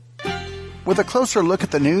with a closer look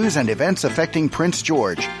at the news and events affecting Prince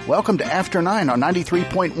George. Welcome to After 9 on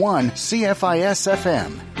 93.1 CFIS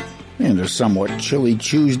FM. And a somewhat chilly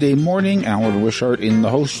Tuesday morning, Alan Wishart in the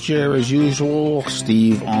host chair as usual,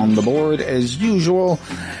 Steve on the board as usual,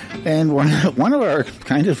 and one of our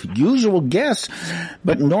kind of usual guests.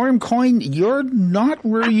 But Norm Coyne, you're not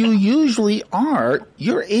where you usually are.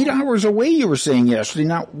 You're 8 hours away, you were saying yesterday.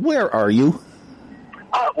 Now, where are you?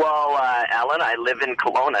 Alan, I live in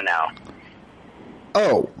Kelowna now.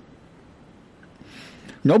 Oh.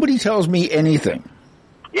 Nobody tells me anything.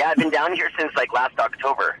 Yeah, I've been down here since last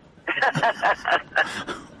October.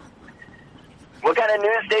 What kind of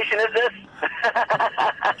news station is this?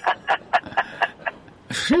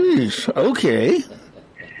 Jeez, okay.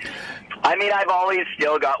 I mean, I've always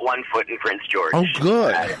still got one foot in Prince George. Oh,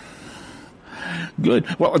 good.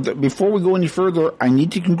 Good. Well, before we go any further, I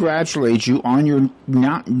need to congratulate you on your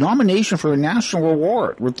nomination for a national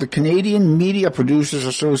award with the Canadian Media Producers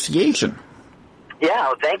Association. Yeah,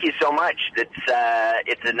 well, thank you so much.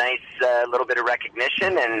 It's a nice little bit of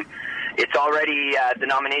recognition, and it's already the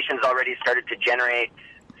nominations already started to generate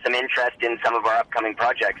some interest in some of our upcoming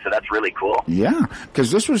projects, so that's really cool. Yeah,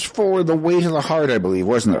 because this was for The Way to the Heart, I believe,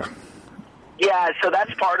 wasn't it? Yeah, so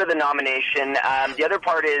that's part of the nomination. The other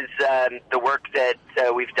part is the work that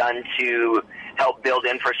we've done to help build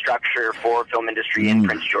infrastructure for film industry in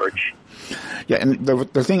Prince George. Yeah, and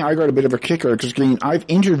the thing I got a bit of a kicker, because I've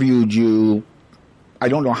interviewed you I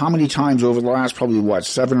don't know how many times over the last probably,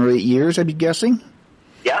 7 or 8 years, I'd be guessing?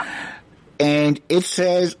 Yeah. And it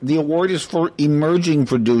says the award is for emerging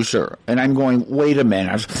producer. And I'm going, wait a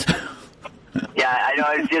minute. Yeah, I know.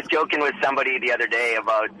 I was just joking with somebody the other day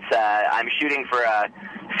about I'm shooting for a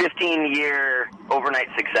 15-year overnight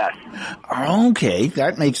success. Okay,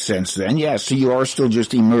 that makes sense then. Yeah, so you are still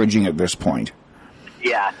just emerging at this point.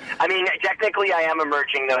 Yeah. I mean, technically I am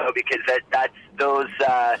emerging, though, because that's those...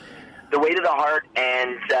 The Way to the Heart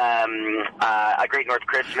and A Great North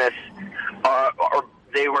Christmas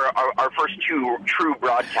they were our first two true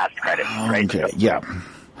broadcast credits, right? Okay, yeah.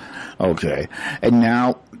 Okay. And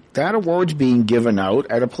now, that award's being given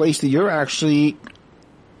out at a place that you're actually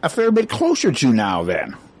a fair bit closer to now,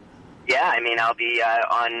 then. Yeah, I mean, I'll be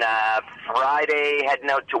on Friday heading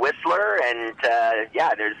out to Whistler, and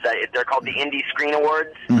they're called the Indie Screen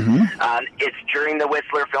Awards. Mm-hmm. It's during the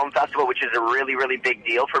Whistler Film Festival, which is a really, really big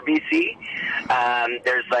deal for BC.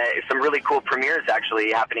 There's some really cool premieres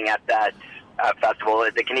actually happening at that festival.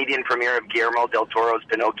 The Canadian premiere of Guillermo del Toro's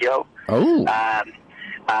Pinocchio. Oh.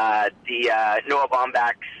 The Noah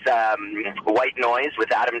Baumbach's White Noise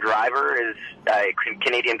with Adam Driver is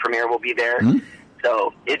Canadian premiere will be there. Mm-hmm.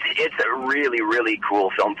 So it's a really, really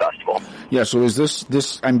cool film festival. Yeah, so is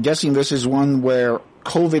this I'm guessing this is one where,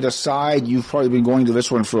 COVID aside, you've probably been going to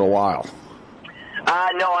this one for a while.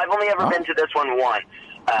 No, I've only ever been to this one once,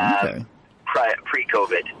 okay.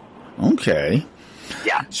 Pre-COVID. Okay.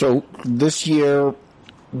 Yeah. So this year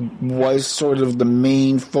was sort of the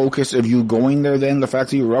main focus of you going there then, the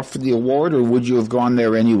fact that you were up for the award, or would you have gone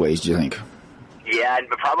there anyways, do you think? Yeah,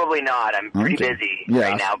 probably not. I'm pretty busy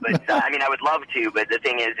right now, but I mean, I would love to. But the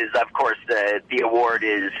thing is of course, the award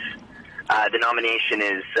is the nomination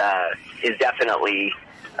is definitely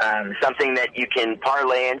something that you can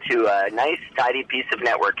parlay into a nice, tidy piece of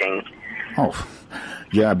networking. Oh,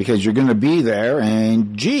 yeah, because you're going to be there,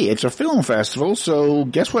 and gee, it's a film festival. So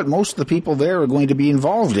guess what? Most of the people there are going to be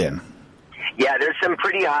involved in. Yeah, there's some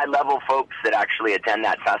pretty high-level folks that actually attend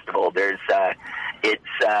that festival. There's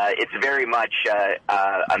it's very much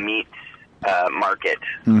a meat market.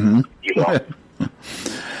 Mm-hmm. You know?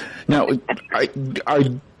 Now,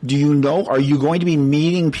 do you know? Are you going to be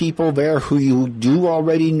meeting people there who you do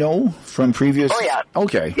already know from previous? Oh yeah.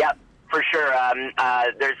 Okay. Yeah, for sure.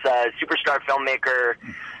 There's a superstar filmmaker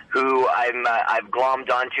who I've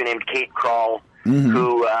glommed onto named Kate Kroll. Mm-hmm.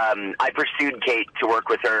 Who I pursued Kate to work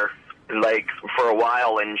with her for a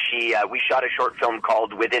while, and we shot a short film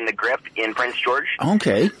called Within the Grip in Prince George.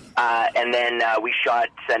 Okay. And then we shot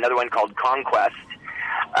another one called Conquest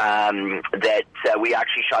that we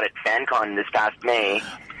actually shot at FanCon this past May.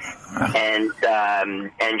 And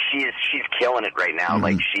she's killing it right now. Mm-hmm.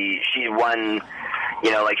 Like she won,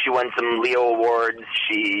 she won some Leo awards.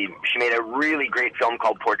 She made a really great film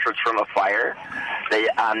called Portraits from a Fire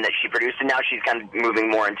that she produced, and now she's kind of moving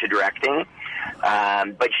more into directing.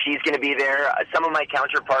 But she's going to be there. Some of my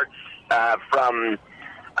counterparts from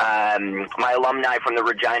my alumni from the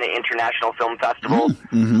Regina International Film Festival,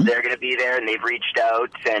 mm-hmm. they're going to be there, and they've reached out.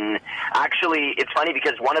 And actually, it's funny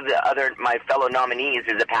because one of my fellow nominees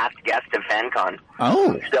is a past guest of FanCon.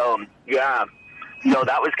 Oh. So, yeah. So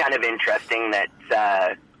that was kind of interesting that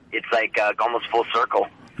it's almost full circle.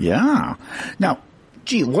 Yeah. Now,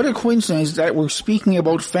 gee, what a coincidence that we're speaking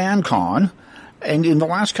about FanCon, and in the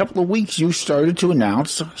last couple of weeks you started to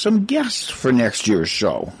announce some guests for next year's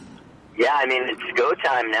show. Yeah, I mean, it's go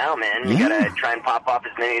time now, man. We gotta try and pop off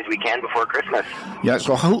as many as we can before Christmas. Yeah,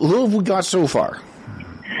 so who have we got so far?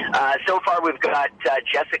 So far we've got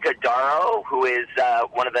Jessica Darrow, who is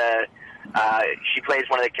one of the... she plays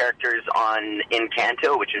one of the characters on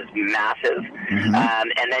Encanto, which is massive. Mm-hmm.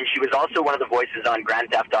 And then she was also one of the voices on Grand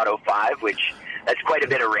Theft Auto 5, which that's quite a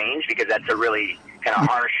bit of range because that's a really kind of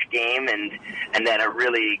harsh game and then a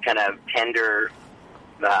really kind of tender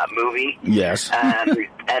movie. Yes.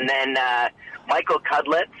 And then Michael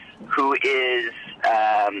Cudlitz, who is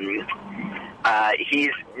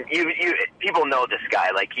people know this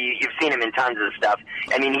guy. Like you've seen him in tons of stuff.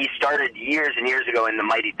 I mean, he started years and years ago in The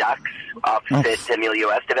Mighty Ducks opposite Emilio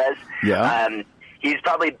Estevez. Yeah. He's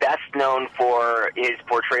probably best known for his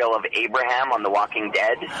portrayal of Abraham on The Walking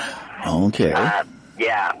Dead. Okay.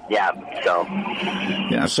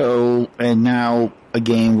 So, and now,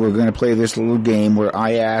 again, we're going to play this little game where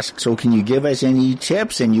I ask, so can you give us any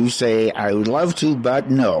tips? And you say, I would love to,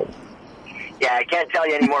 but no. Yeah, I can't tell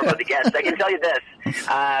you any more about the guests. I can tell you this.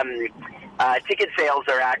 Ticket sales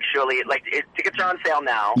are actually, tickets are on sale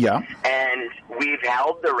now. Yeah. And we've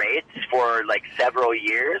held the rates for, several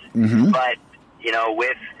years. Mm-hmm. But,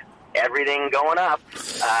 with everything going up,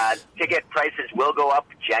 ticket prices will go up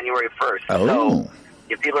January 1st. Oh. So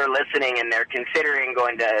if people are listening and they're considering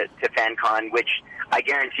going to FanCon, which I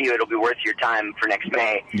guarantee you it'll be worth your time for next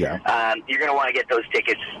May, you're going to want to get those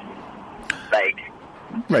tickets,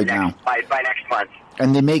 now. By next month.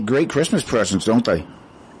 And they make great Christmas presents, don't they?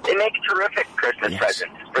 They make terrific Christmas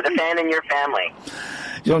presents for the fan and your family.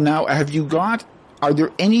 So now, are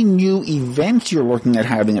there any new events you're looking at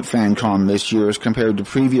having at FanCon this year as compared to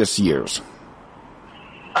previous years?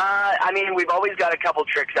 I mean, we've always got a couple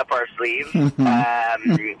tricks up our sleeve.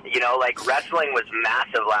 Wrestling was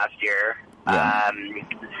massive last year. Yeah. And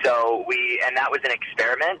that was an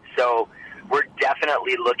experiment. So we're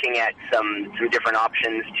definitely looking at some different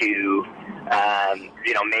options to,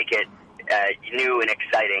 make it new and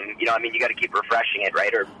exciting. You got to keep refreshing it,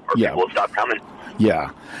 right? Or people will stop coming.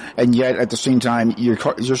 Yeah. And yet, at the same time, you're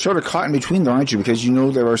sort of caught in between, though, aren't you? Because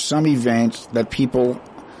there are some events that people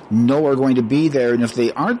know are going to be there, and if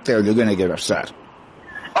they aren't there, they're going to get upset.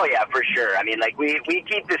 Oh, yeah, for sure. I mean, we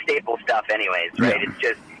keep the staple stuff anyways, right? Yeah. It's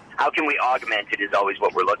just, how can we augment it is always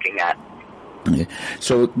what we're looking at. Okay.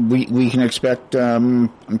 So we can expect, I'm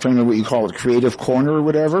trying to know what you call it, Creative Corner or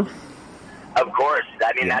whatever? Of course.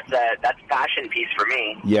 I mean, that's a passion piece for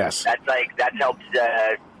me. Yes. That's helped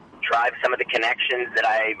drive some of the connections that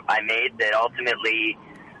I made that ultimately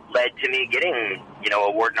led to me getting,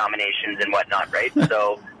 award nominations and whatnot, right?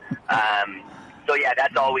 So,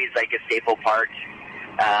 that's always a staple part.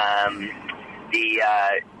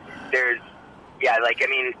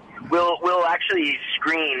 We'll actually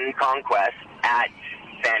screen Conquest at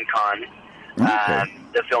FanCon,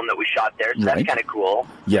 the film that we shot there, so that's kind of cool.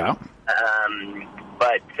 Yeah.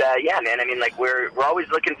 Man, I mean, we're always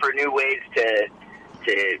looking for new ways to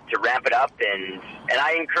ramp it up, and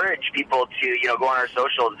I encourage people to, go on our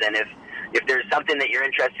socials, and if there's something that you're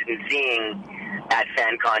interested in seeing at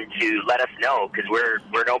FanCon, to let us know, because we're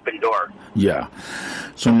an open door. Yeah.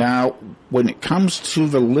 So now, when it comes to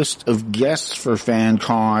the list of guests for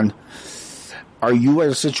FanCon, are you at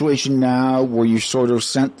a situation now where you sort of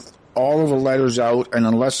sent all of the letters out, and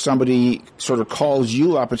unless somebody sort of calls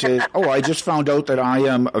you up and says, oh, I just found out that I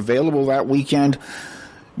am available that weekend,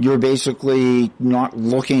 you're basically not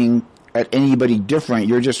looking at anybody different.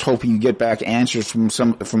 You're just hoping you get back answers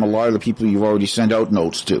from a lot of the people you've already sent out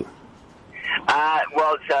notes to. I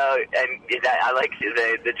like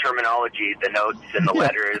the terminology, the notes and the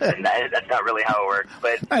letters, and that's not really how it works.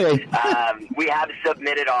 But we have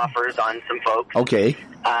submitted offers on some folks. Okay.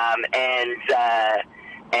 But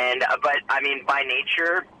I mean, by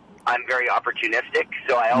nature, I'm very opportunistic,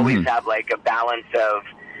 so I always have a balance of,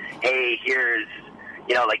 hey, here's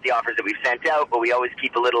the offers that we've sent out, but we always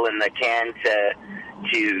keep a little in the can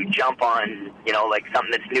to jump on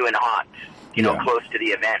something that's new and hot. Close to the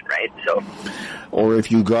event, right? So, or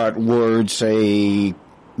if you got word, say,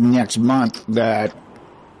 next month that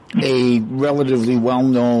a relatively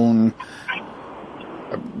well-known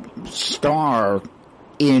star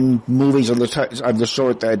in movies of the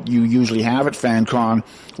sort that you usually have at FanCon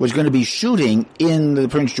was going to be shooting in the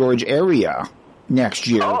Prince George area next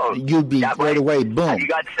year, you'd be right away. Boom. You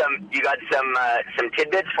got some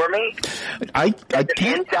tidbits for me? I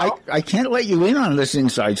can't let you in on this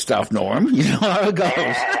inside stuff, Norm. You know how it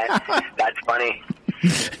goes. That's funny.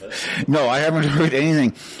 No, I haven't heard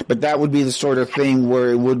anything. But that would be the sort of thing where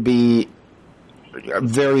it would be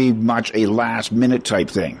very much a last-minute type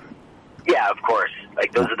thing. Yeah, of course.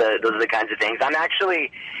 Like those are the kinds of things. I'm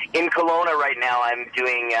actually in Kelowna right now. I'm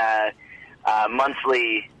doing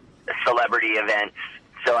monthly celebrity events.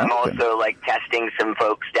 So I'm also like testing some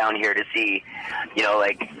folks down here to see,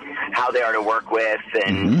 like how they are to work with,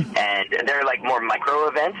 and they're like more micro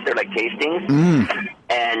events. They're like tastings,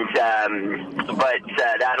 and but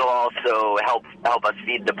that'll also help us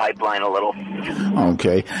feed the pipeline a little.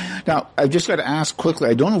 Okay. Now I've just got to ask quickly.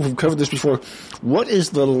 I don't know if we've covered this before. What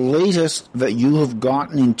is the latest that you have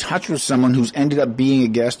gotten in touch with someone who's ended up being a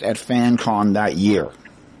guest at FanCon that year?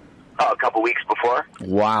 Oh, a couple weeks before.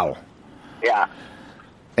 Wow. Yeah.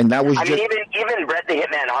 And that was even Bret the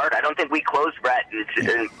Hitman Hart, I don't think we closed Bret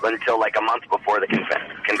until like a month before the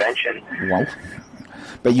convention. Wow.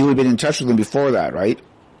 But you had been in touch with him before that, right?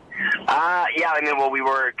 Yeah, we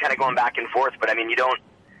were kind of going back and forth, but you don't,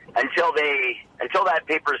 until that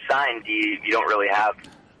paper's signed, you don't really have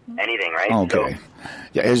anything, right? Okay.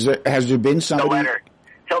 So, has there been somebody...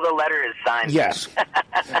 Till the letter is signed. Yes.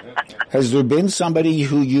 Has there been somebody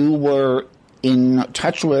who you were in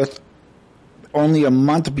touch with only a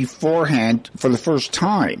month beforehand for the first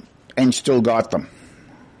time and still got them?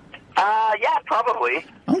 Yeah, probably.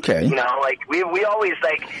 Okay. We always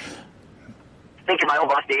think of my old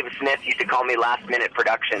boss David Smith used to call me last minute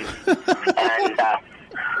production. And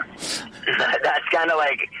that's kind of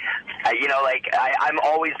I'm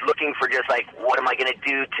always looking for just what am I going to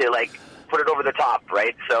do to put it over the top,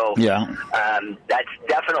 right? So yeah. That's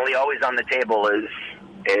definitely always on the table is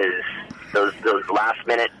those last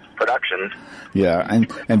minute productions. Yeah,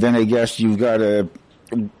 and then I guess you've got to,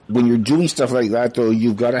 when you're doing stuff like that, though,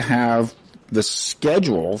 you've got to have the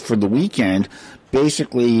schedule for the weekend.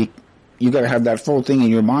 Basically, you've got to have that full thing in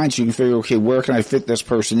your mind so you can figure, okay, where can I fit this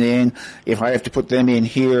person in? If I have to put them in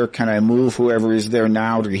here, can I move whoever is there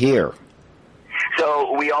now to here?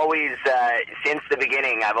 So we always, since the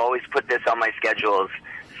beginning, I've always put this on my schedules,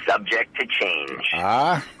 subject to change.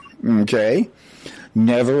 Ah, okay.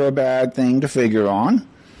 Never a bad thing to figure on.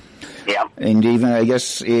 Yeah. And even, I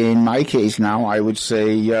guess, in my case now, I would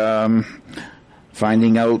say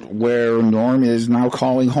finding out where Norm is now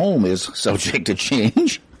calling home is subject to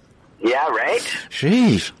change. Yeah, right?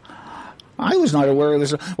 Jeez. I was not aware of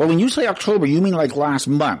this. Well, when you say October, you mean like last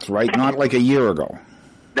month, right? Not like a year ago.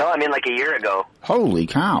 No, I mean like a year ago. Holy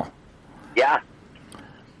cow. Yeah.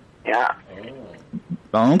 Yeah.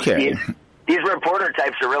 Okay. These reporter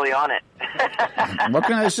types are really on it. What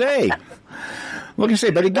can I say? What can I say?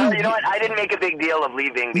 But again, well, you know what? I didn't make a big deal of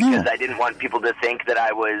leaving because I didn't want people to think that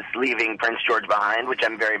I was leaving Prince George behind, which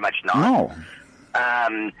I'm very much not. No.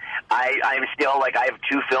 I'm still I have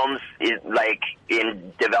 2 films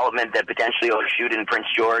in development that potentially will shoot in Prince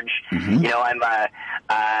George. Mm-hmm.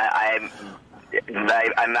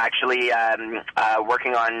 I'm actually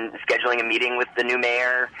working on scheduling a meeting with the new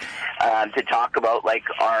mayor to talk about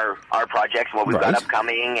our projects and what we've got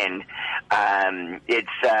upcoming, and it's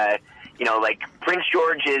Prince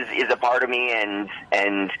George is a part of me,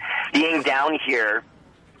 and being down here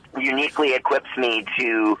uniquely equips me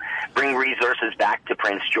to bring resources back to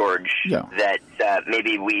Prince George that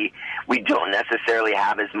maybe we don't necessarily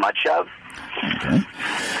have as much of. Okay.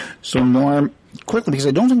 So, Norm, quickly, because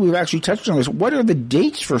I don't think we've actually touched on this, what are the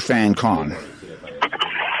dates for FanCon?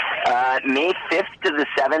 May 5th to the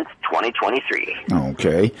 7th, 2023.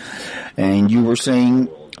 Okay. And you were saying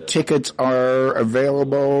tickets are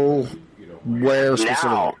available where specifically?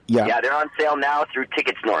 Now. Yeah, they're on sale now through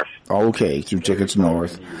Tickets North. Okay, through Tickets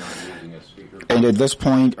North. And at this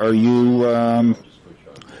point, are you, I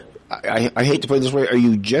hate to put it this way, are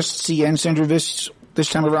you just CN Center this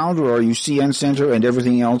time around, or are you CN Center and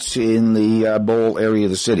everything else in the Bowl area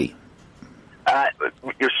of the city?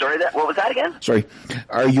 You're sorry, what was that again? Sorry.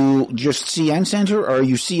 Are you just CN Center, or are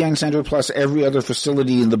you CN Center plus every other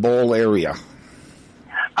facility in the Bowl area?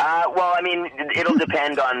 Well, I mean, it'll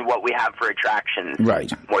depend on what we have for attractions, right?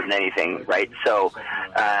 More than anything, right? So,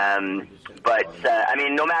 I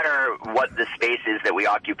mean, no matter what the space is that we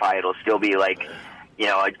occupy, it'll still be a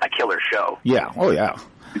killer show. Yeah. Oh, yeah.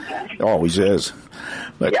 It always is.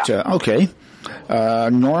 But okay,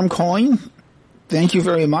 Norm Coyne, thank you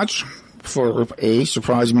very much for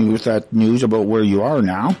surprising me with that news about where you are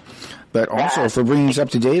now, but also for bringing us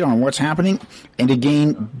up to date on what's happening. And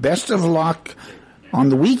again, best of luck on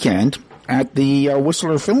the weekend at the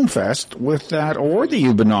Whistler Film Fest with that award that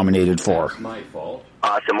you've been nominated for. That's my fault.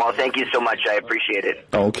 Awesome. Well, thank you so much. I appreciate it.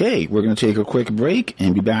 Okay, we're going to take a quick break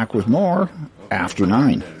and be back with more after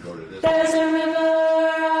 9. There's a river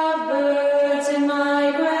of birds in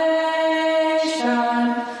migration.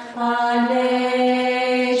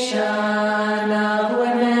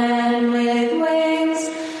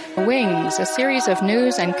 Wings, a series of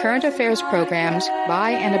news and current affairs programs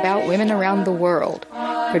by and about women around the world.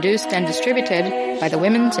 Produced and distributed by the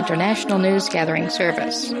Women's International News Gathering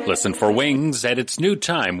Service. Listen for Wings at its new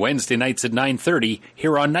time, Wednesday nights at 9:30,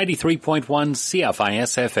 here on 93.1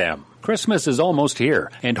 CFIS-FM. Christmas is almost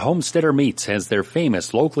here, and Homesteader Meats has their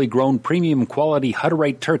famous locally grown premium quality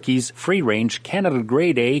Hutterite turkeys, free-range Canada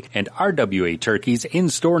Grade A, and RWA turkeys in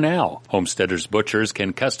store now. Homesteader's butchers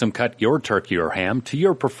can custom cut your turkey or ham to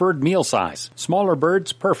your preferred meal size. Smaller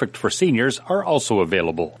birds, perfect for seniors, are also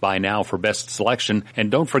available. Buy now for best selection, and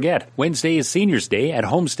don't forget, Wednesday is Seniors Day at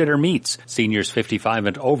Homesteader Meats. Seniors 55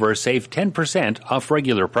 and over save 10% off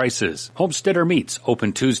regular prices. Homesteader Meats,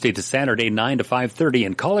 open Tuesday to Saturday 9 to 5:30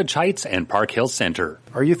 in College Heights and Park Hill Center.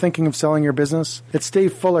 Are you thinking of selling your business? It's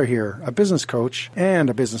Dave Fuller here, a business coach and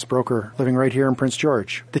a business broker living right here in Prince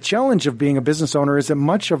George. The challenge of being a business owner is that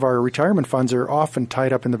much of our retirement funds are often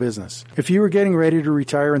tied up in the business. If you are getting ready to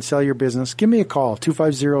retire and sell your business, give me a call,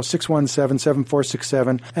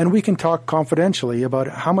 250-617-7467, and we can talk confidentially about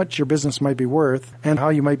how much your business might be worth and how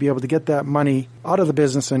you might be able to get that money out of the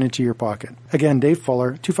business and into your pocket. Again, Dave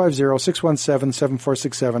Fuller,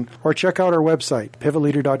 250-617-7467, or check out our website,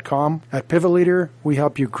 pivotleader.com. At Pivot Leader, we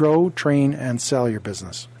help you grow, train, and sell your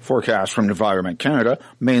business. Forecast from Environment Canada,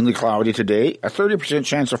 mainly cloudy today, a 30%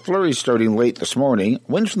 chance of flurries starting late this morning,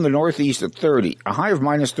 winds from the northeast at 30, a high of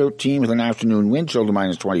minus 13 with an afternoon wind chill to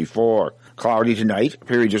minus 24. Cloudy tonight,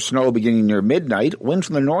 periods of snow beginning near midnight, winds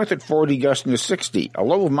from the north at 40 gusting to 60, a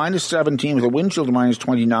low of minus 17 with a wind chill to minus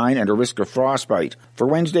 29 and a risk of frostbite. For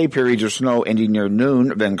Wednesday, periods of snow ending near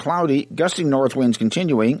noon, then cloudy, gusting north winds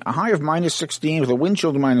continuing, a high of minus 16 with a wind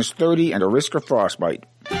chill to minus 30 and a risk of frostbite.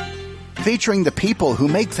 Featuring the people who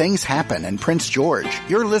make things happen in Prince George,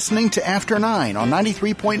 you're listening to After 9 on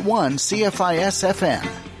 93.1 CFIS-FM.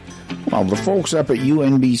 Well, the folks up at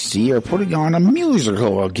UNBC are putting on a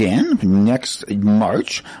musical again next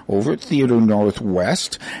March over at Theatre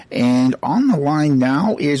Northwest. And on the line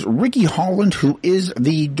now is Ricky Holland, who is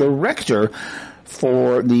the director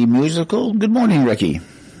for the musical. Good morning, Ricky.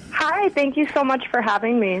 Hi, thank you so much for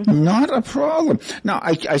having me. Not a problem. Now,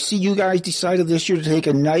 I see you guys decided this year to take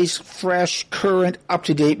a nice, fresh, current,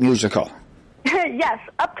 up-to-date musical. Yes,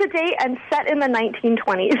 up-to-date and set in the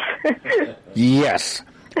 1920s. Yes.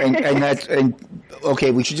 And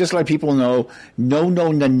okay, we should just let people know, No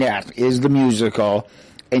Nanette is the musical,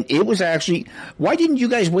 and it was actually, why didn't you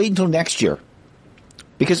guys wait until next year?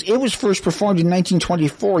 Because it was first performed in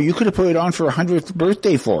 1924. You could have put it on for a 100th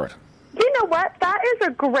birthday for it. You know what? That is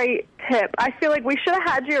a great tip. I feel like we should have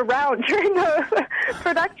had you around during the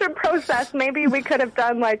production process. Maybe we could have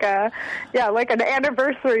done like an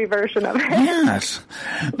anniversary version of it. Yes.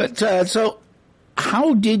 But, so,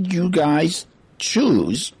 how did you guys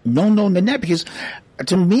choose No Nanette? Because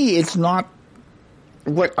to me, it's not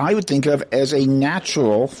what I would think of as a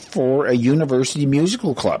natural for a university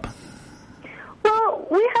musical club. Well,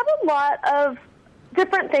 we have a lot of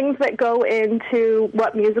different things that go into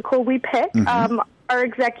what musical we pick. Mm-hmm. Our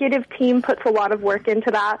executive team puts a lot of work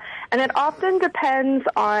into that, and it often depends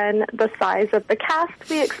on the size of the cast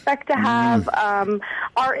we expect to have,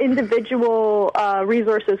 our individual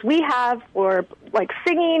resources we have for like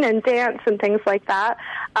singing and dance and things like that.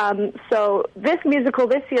 So this musical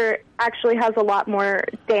this year actually has a lot more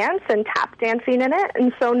dance and tap dancing in it,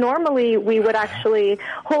 and so normally we would actually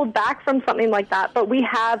hold back from something like that, but we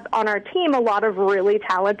have on our team a lot of really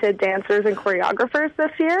talented dancers and choreographers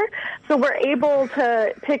this year, so we're able to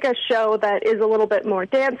pick a show that is a little bit more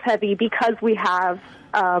dance heavy because we have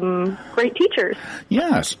great teachers.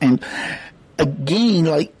 Yes, and again,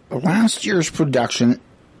 like last year's production,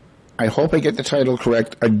 I hope I get the title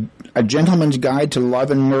correct, A Gentleman's Guide to Love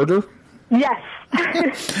and Murder? Yes.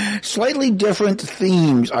 Slightly different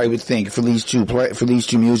themes, I would think, for these two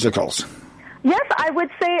musicals. Yes, I would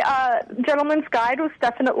say Gentleman's Guide was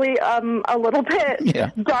definitely a little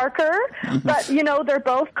bit darker, but, you know, they're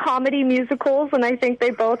both comedy musicals, and I think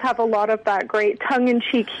they both have a lot of that great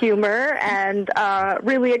tongue-in-cheek humor and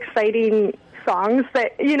really exciting songs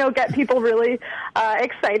that, you know, get people really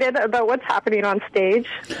excited about what's happening on stage.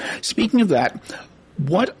 Speaking of that,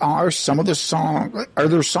 what are some of the songs? Are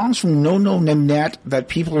there songs from No Nanette that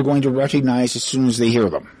people are going to recognize as soon as they hear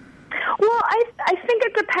them? Well, I think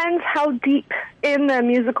it depends how deep in the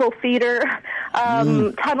musical theater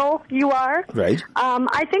tunnel you are. Right.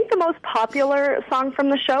 I think the most popular song from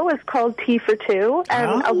the show is called Tea for Two,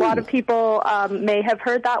 and a lot of people may have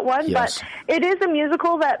heard that one. Yes. But it is a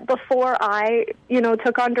musical that before I,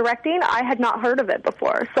 took on directing, I had not heard of it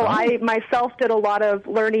before. So I myself did a lot of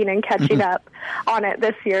learning and catching up on it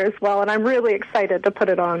this year as well, and I'm really excited to put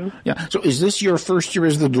it on. Yeah. So is this your first year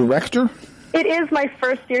as the director? It is my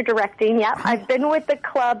first year directing, yeah. I've been with the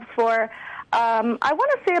club for, I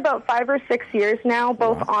want to say about 5 or 6 years now,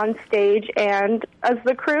 both on stage and as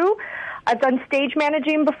the crew. I've done stage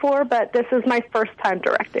managing before, but this is my first time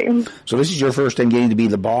directing. So this is your first time getting to be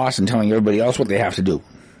the boss and telling everybody else what they have to do.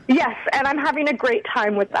 Yes, and I'm having a great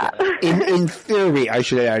time with that. In theory, I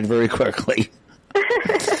should add very quickly.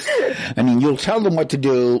 I mean, you'll tell them what to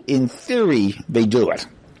do. In theory, they do it.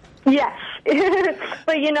 Yes.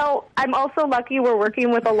 But, you know, I'm also lucky we're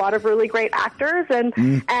working with a lot of really great actors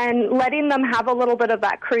and letting them have a little bit of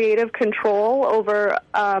that creative control over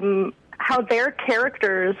how their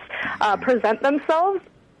characters present themselves.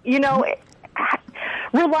 You know,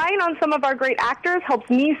 relying on some of our great actors helps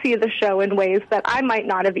me see the show in ways that I might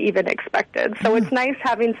not have even expected. So it's nice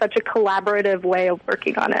having such a collaborative way of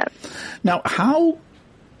working on it. Now,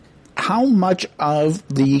 how much of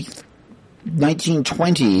the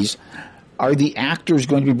 1920s are the actors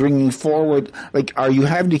going to be bringing forward? Like, are you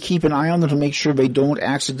having to keep an eye on them to make sure they don't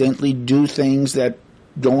accidentally do things that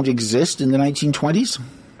don't exist in the 1920s?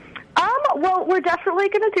 Well, we're definitely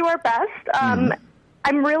going to do our best.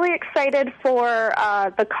 I'm really excited for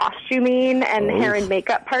the costuming and hair and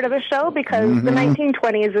makeup part of the show because the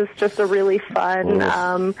 1920s is just a really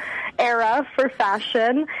fun era for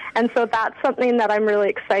fashion. And so that's something that I'm really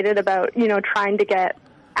excited about, you know, trying to get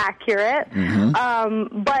accurate.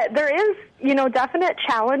 But there is, you know, definite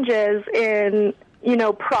challenges in, you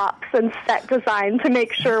know, props and set design to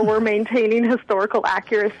make sure we're maintaining historical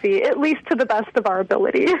accuracy, at least to the best of our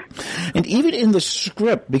ability. And even in the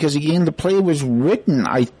script, because again, the play was written,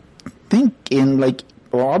 I think, in like,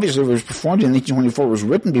 well, obviously it was performed in 1824, it was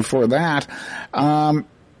written before that.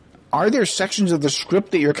 Are there sections of the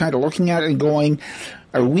script that you're kind of looking at and going,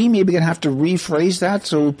 are we maybe going to have to rephrase that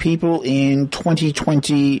so people in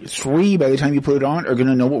 2023, by the time you put it on, are going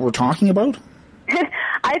to know what we're talking about?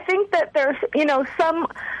 I think that there's, you know, some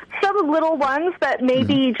little ones that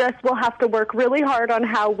maybe just will have to work really hard on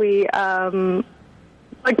how we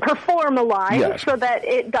perform a line so that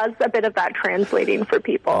it does a bit of that translating for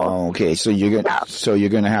people. Okay, so you're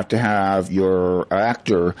going to have your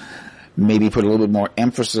actor maybe put a little bit more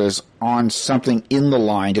emphasis on something in the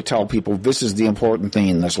line to tell people this is the important thing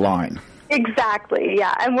in this line. Exactly,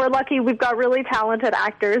 yeah. And we're lucky we've got really talented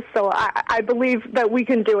actors, so I believe that we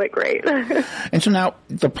can do it great. And so now,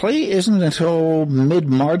 the play isn't until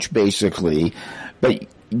mid-March, basically, but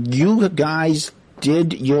you guys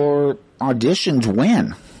did your auditions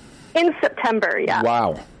when? In September, yeah.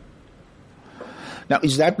 Wow. Now,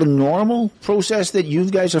 is that the normal process that you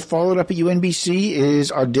guys have followed up at UNBC,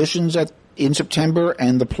 is auditions in September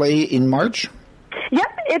and the play in March?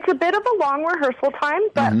 Yep, it's a bit of a long rehearsal time,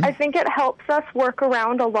 but I think it helps us work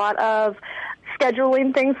around a lot of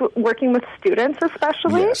scheduling things, working with students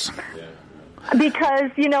especially. Yes.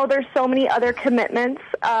 Because, you know, there's so many other commitments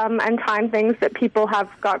and time things that people have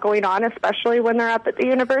got going on, especially when they're up at the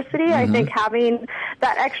university. I think having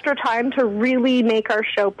that extra time to really make our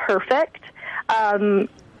show perfect,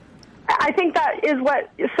 I think that is what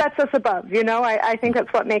sets us above, you know. I think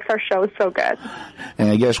that's what makes our show so good. And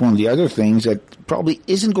I guess one of the other things that probably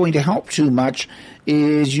isn't going to help too much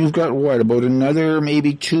is you've got, about another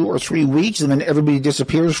maybe 2 or 3 weeks, and then everybody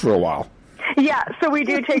disappears for a while. Yeah, so we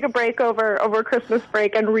do take a break over Christmas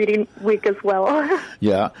break and reading week as well.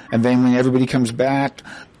 Yeah, and then when everybody comes back,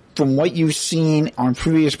 from what you've seen on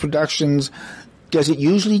previous productions, does it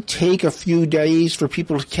usually take a few days for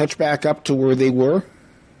people to catch back up to where they were?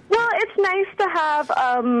 Well, it's nice to have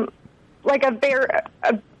like a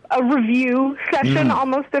review session,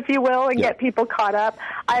 almost, if you will, and get people caught up.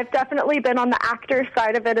 I've definitely been on the actor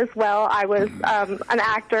side of it as well. I was an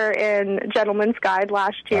actor in Gentleman's Guide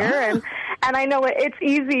last year, and I know it's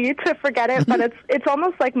easy to forget it, but it's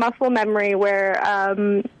almost like muscle memory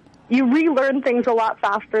where you relearn things a lot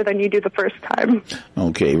faster than you do the first time.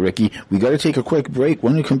 Okay, Ricky, we got to take a quick break.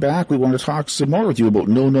 When we come back, we want to talk some more with you about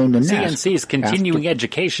No Nanette. CNC's continuing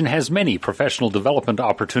education has many professional development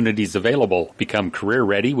opportunities available. Become career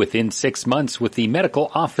ready within 6 months with the Medical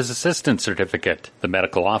Office Assistant Certificate. The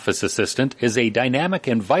Medical Office Assistant is a dynamic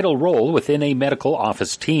and vital role within a medical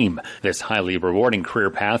office team. This highly rewarding career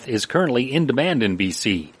path is currently in demand in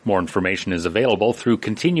BC. More information is available through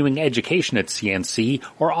continuing education at CNC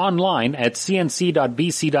or online at cnc.bc.ca/CE.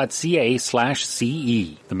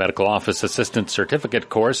 The Medical Office Assistant Certificate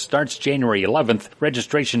course starts January 11th.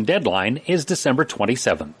 Registration deadline is December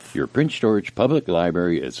 27th. Your Prince George Public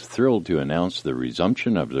Library is thrilled to announce the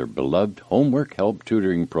resumption of their beloved Homework Help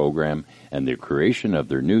tutoring program and the creation of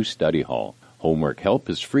their new study hall. Homework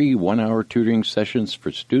Help is free 1-hour tutoring sessions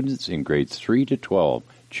for students in grades 3 to 12,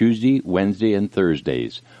 Tuesday, Wednesday, and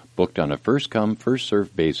Thursdays. booked on a first-come,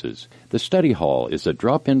 first-served basis. The study hall is a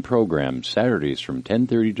drop-in program Saturdays from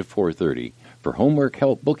 10:30 to 4:30. For homework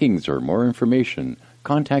help bookings or more information,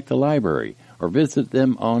 contact the library or visit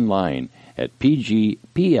them online at pgpl.ca.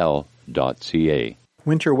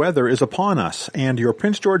 Winter weather is upon us, and your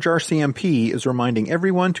Prince George RCMP is reminding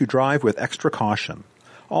everyone to drive with extra caution.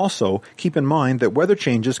 Also, keep in mind that weather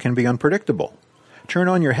changes can be unpredictable. Turn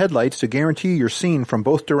on your headlights to guarantee you're seen from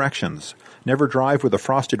both directions. Never drive with a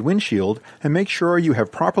frosted windshield, and make sure you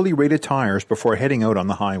have properly rated tires before heading out on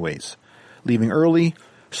the highways. Leaving early,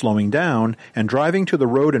 slowing down, and driving to the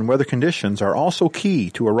road and weather conditions are also key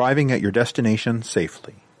to arriving at your destination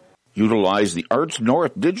safely. Utilize the Arts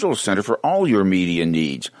North Digital Center for all your media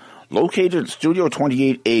needs. Located at Studio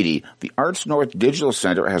 2880, the Arts North Digital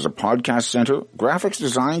Center has a podcast center, graphics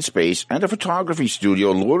design space, and a photography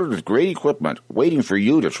studio loaded with great equipment waiting for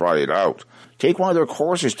you to try it out. Take one of their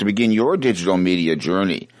courses to begin your digital media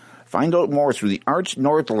journey. Find out more through the Arts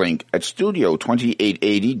North link at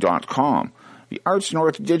studio2880.com. The Arts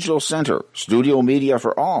North Digital Center, studio media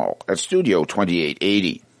for all at Studio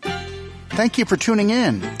 2880. Thank you for tuning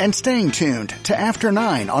in and staying tuned to After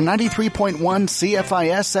 9 on 93.1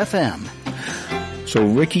 CFIS FM. So,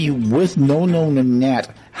 Ricky, with No No Nanette,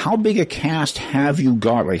 how big a cast have you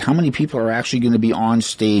got? Like, how many people are actually going to be on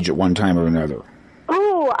stage at one time or another?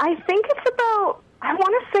 Oh, I think it's about, I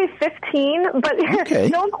want to say 15, but okay.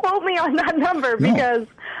 Don't quote me on that number because,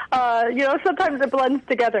 sometimes it blends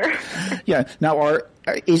together. Yeah. Now,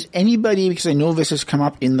 is anybody, because I know this has come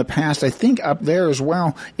up in the past, I think up there as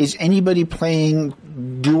well, is anybody playing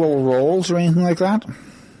dual roles or anything like that?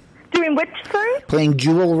 Doing which, sorry? Playing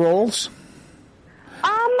dual roles?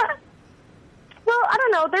 Well, I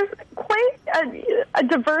don't know. There's quite a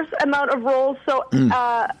diverse amount of roles, so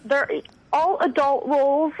they're all adult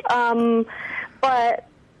roles, but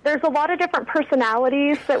there's a lot of different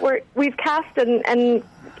personalities that we've cast, and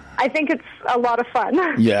I think it's a lot of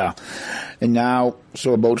fun. Yeah. And now,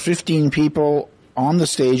 so about 15 people on the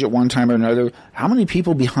stage at one time or another. How many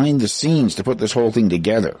people behind the scenes to put this whole thing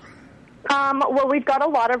together? Well, we've got a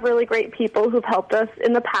lot of really great people who've helped us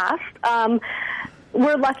in the past.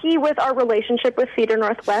 We're lucky with our relationship with Theatre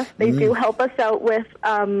Northwest. They do help us out with,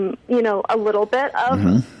 a little bit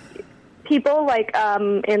of people, like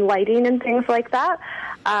in lighting and things like that.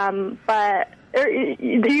 But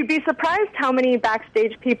you'd be surprised how many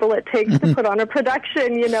backstage people it takes to put on a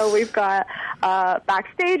production. We've got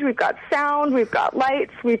backstage, we've got sound, we've got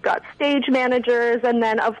lights, we've got stage managers, and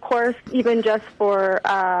then, of course, even just for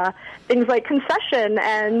things like concession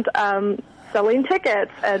and selling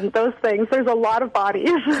tickets and those things, there's a lot of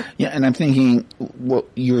bodies. Yeah, and I'm thinking, what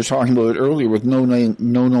you were talking about it earlier with No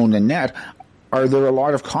Nanette, are there a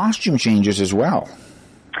lot of costume changes as well?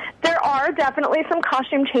 There are definitely some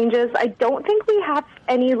costume changes. I don't think we have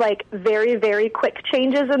any, very, very quick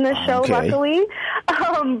changes in this show, luckily.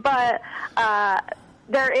 But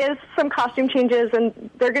there is some costume changes, and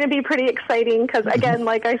they're going to be pretty exciting because, again,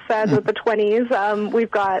 like I said, with the 20s,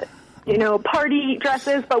 we've got, party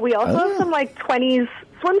dresses, but we also have some, 20s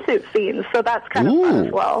swimsuit scenes, so that's kind of fun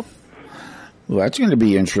as well. Well, that's going to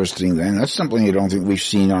be interesting then. That's something I don't think we've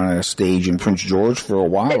seen on a stage in Prince George for a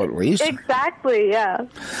while at least. Exactly, yeah.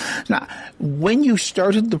 Now, when you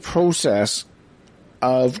started the process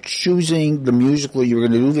of choosing the musical you were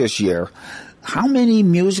going to do this year, how many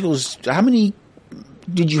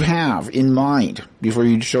did you have in mind before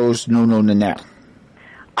you chose No Nanette?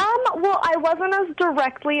 Well, I wasn't as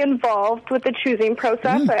directly involved with the choosing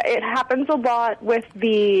process. It happens a lot with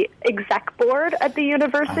the exec board at the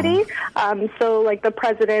university. So, the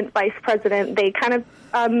president, vice president, they kind of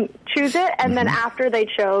choose it. And then after they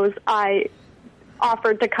chose, I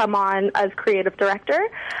offered to come on as creative director.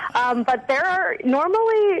 But there are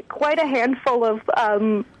normally quite a handful of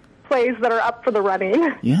plays that are up for the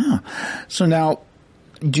running. Yeah. So now,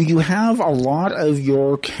 do you have a lot of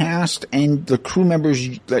your cast and the crew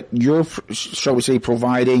members that you're, shall we say,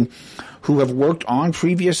 providing who have worked on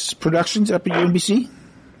previous productions up at UNBC?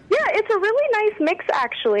 Yeah, it's a really nice mix,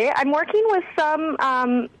 actually. I'm working with some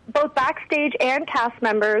both backstage and cast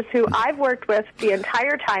members who I've worked with the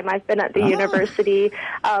entire time I've been at the university,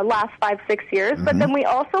 last 5-6 years. But then we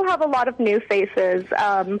also have a lot of new faces.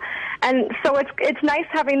 And so it's nice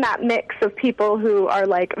having that mix of people who are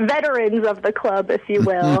veterans of the club, if you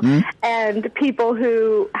will, and people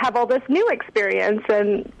who have all this new experience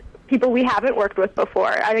and people we haven't worked with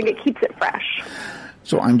before. I think it keeps it fresh.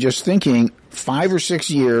 So I'm just thinking 5 or 6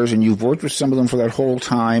 years, and you've worked with some of them for that whole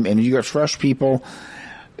time, and you got fresh people.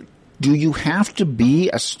 Do you have to be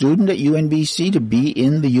a student at UNBC to be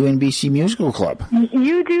in the UNBC Musical Club?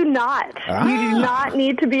 You do not. You do not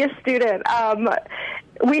need to be a student.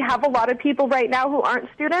 we have a lot of people right now who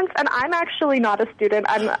aren't students, and I'm actually not a student.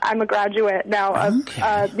 I'm a graduate now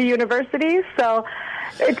of the university, so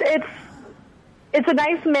it's a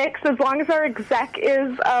nice mix as long as our exec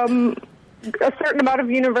is a certain amount of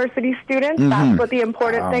university students. That's what the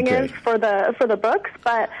important thing is for the books.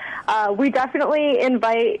 But we definitely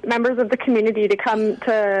invite members of the community to come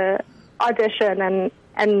to audition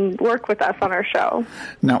and work with us on our show.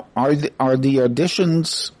 Now, are the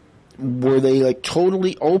auditions, were they like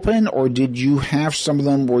totally open, or did you have some of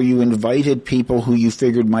them where you invited people who you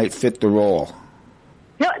figured might fit the role?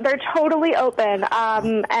 No, they're totally open,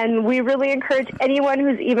 and we really encourage anyone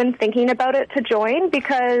who's even thinking about it to join,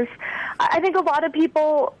 because I think a lot of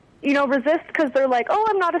people, resist because they're like, oh,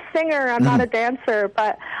 I'm not a singer, I'm not a dancer,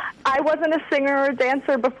 but I wasn't a singer or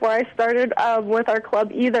dancer before I started with our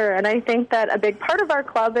club either, and I think that a big part of our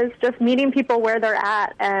club is just meeting people where they're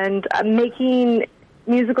at and making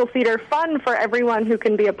musical theater fun for everyone who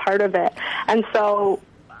can be a part of it. And so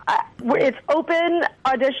it's open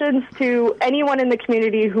auditions to anyone in the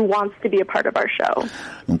community who wants to be a part of our show.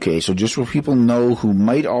 Okay, so just so people know who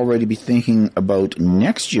might already be thinking about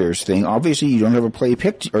next year's thing, obviously you don't have a play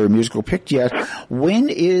picked or a musical picked yet. When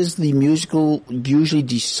is the musical usually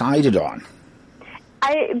decided on?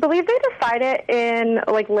 I believe they decide it in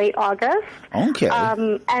late August. Okay.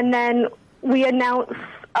 And then we announce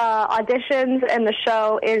auditions and the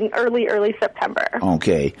show in early September.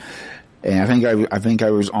 Okay. And I think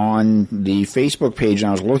I was on the Facebook page and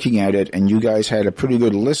I was looking at it, and you guys had a pretty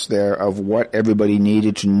good list there of what everybody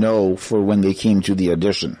needed to know for when they came to the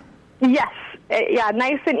audition. Yes. Yeah,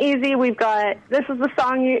 nice and easy. We've got, this is the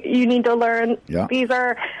song you need to learn. Yeah. These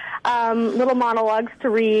are little monologues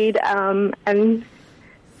to read, and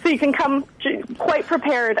so you can come quite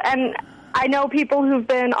prepared. And I know people who've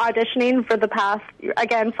been auditioning for the past,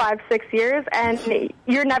 5-6 years, and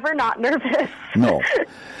you're never not nervous. No.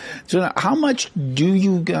 So how much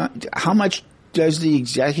does the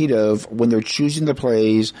executive, when they're choosing the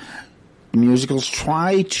plays, musicals,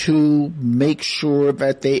 try to make sure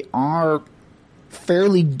that they are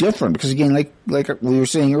fairly different? Because again, like we were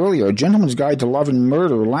saying earlier, A Gentleman's Guide to Love and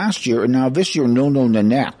Murder last year, and now this year, No No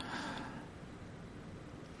Nanette.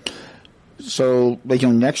 So,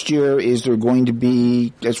 next year, is there going to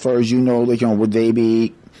be, as far as you know, would they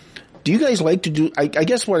be, do you guys like to do, I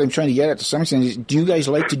guess what I'm trying to get at to some extent is, do you guys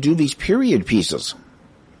like to do these period pieces?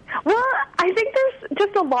 Well, I think there's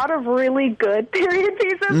just a lot of really good period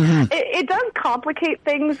pieces. Mm-hmm. It does complicate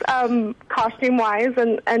things costume-wise,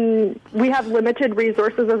 and we have limited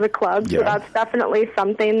resources as a club, so that's definitely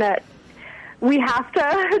something that we have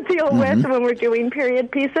to deal with when we're doing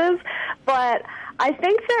period pieces. But I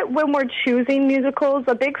think that when we're choosing musicals,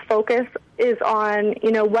 a big focus is on,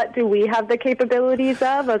 what do we have the capabilities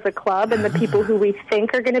of as a club and the people who we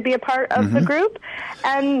think are going to be a part of the group.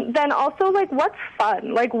 And then also, what's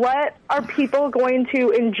fun? What are people going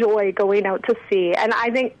to enjoy going out to see? And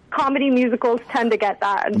I think comedy musicals tend to get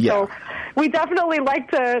that. And so we definitely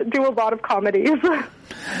like to do a lot of comedies.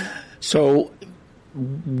 So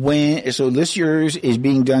this year's is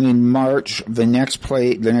being done in March. The next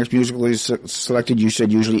musical is selected, you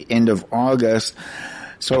said, usually end of August.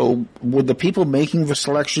 So would the people making the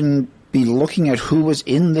selection be looking at who was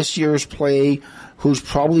in this year's play, who's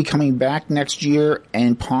probably coming back next year,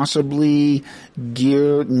 and possibly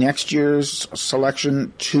gear next year's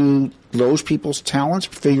selection to those people's talents,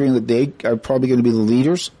 figuring that they are probably going to be the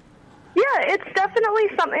leaders? Yeah, it's definitely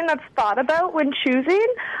something that's thought about when choosing,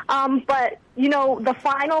 but, the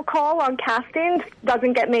final call on casting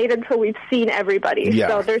doesn't get made until we've seen everybody. Yeah.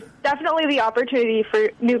 So there's definitely the opportunity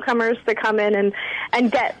for newcomers to come in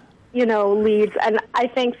and get, leads. And I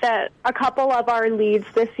think that a couple of our leads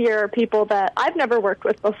this year are people that I've never worked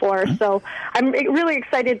with before, so I'm really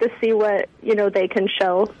excited to see what, they can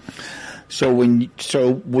show. So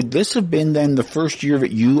would this have been then the first year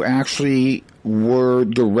that you actually were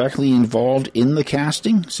directly involved in the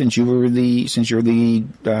casting, since you're the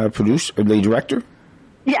producer or the director?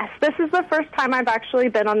 Yes, this is the first time I've actually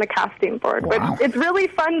been on the casting board. Wow. It's really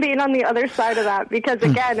fun being on the other side of that because,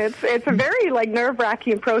 again, it's a very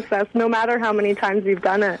nerve-wracking process, no matter how many times you've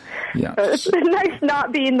done it. Yeah. So it's nice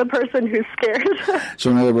not being the person who's scared.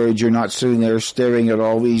 So in other words, you're not sitting there staring at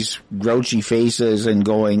all these grouchy faces and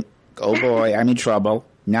going, oh boy, I'm in trouble.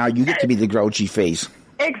 Now you get to be the grouchy face.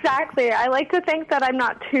 Exactly. I like to think that I'm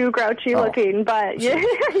not too grouchy looking, but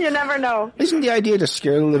you never know. Isn't the idea to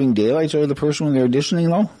scare the living daylights out of the person when they're auditioning,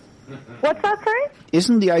 though? What's that, sorry?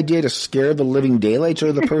 Isn't the idea to scare the living daylights out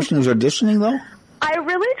of the person who's auditioning, though? I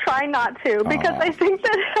really try not to, because I think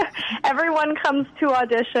that everyone comes to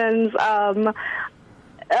auditions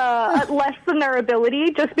less than their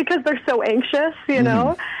ability just because they're so anxious, you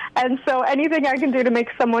know? And so anything I can do to make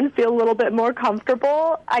someone feel a little bit more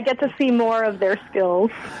comfortable, I get to see more of their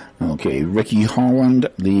skills. Okay, Ricky Holland,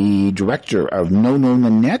 the director of No No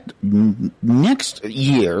Nanette. Next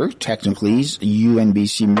year, technically,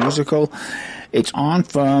 UNBC musical. It's on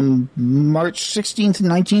from March 16th and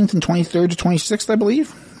 19th and 23rd to 26th, I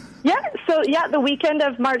believe. Yeah, so the weekend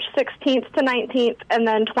of March 16th to 19th and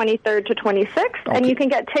then 23rd to 26th. Okay. And you can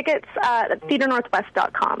get tickets at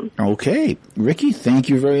theaternorthwest.com. Okay. Ricky, thank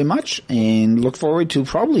you very much, and look forward to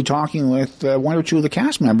probably talking with one or two of the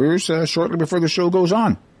cast members shortly before the show goes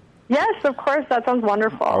on. Yes, of course. That sounds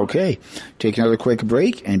wonderful. Okay. Take another quick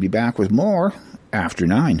break and be back with more after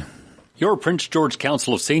 9. Your Prince George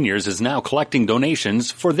Council of Seniors is now collecting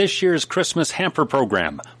donations for this year's Christmas hamper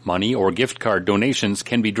program. Money or gift card donations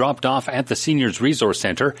can be dropped off at the Seniors Resource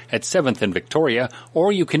Center at 7th and Victoria,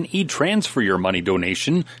 or you can e-transfer your money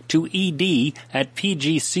donation to ed@pgcos.ca.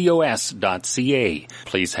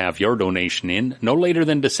 Please have your donation in no later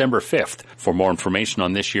than December 5th. For more information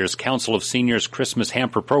on this year's Council of Seniors Christmas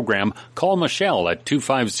hamper program, call Michelle at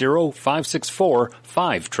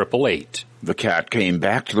 250-564-5888. The Cat came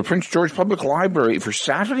back to the Prince George Public Library for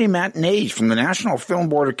Saturday matinees from the National Film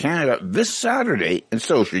Board of Canada this Saturday, and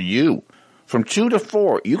so should you. From 2 to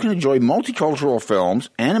 4, you can enjoy multicultural films,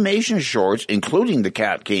 animation shorts, including The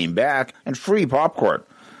Cat Came Back, and free popcorn.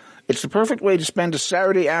 It's the perfect way to spend a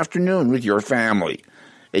Saturday afternoon with your family.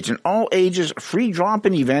 It's an all-ages free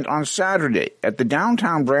drop-in event on Saturday at the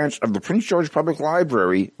downtown branch of the Prince George Public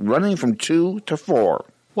Library, running from 2 to 4.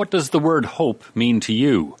 What does the word hope mean to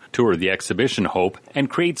you? Tour the exhibition Hope and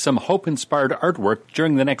create some hope-inspired artwork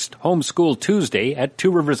during the next Homeschool Tuesday at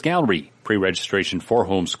Two Rivers Gallery. Pre-registration for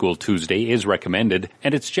Homeschool Tuesday is recommended,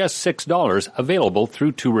 and it's just $6, available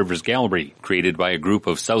through Two Rivers Gallery. Created by a group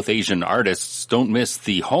of South Asian artists, don't miss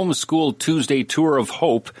the Homeschool Tuesday Tour of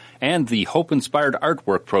Hope and the Hope-Inspired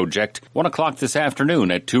Artwork Project, 1 o'clock this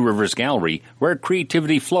afternoon at Two Rivers Gallery, where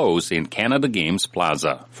creativity flows in Canada Games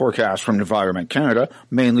Plaza. Forecast from Environment Canada,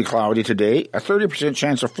 mainly cloudy today, a 30%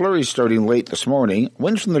 chance of flurries starting late this morning,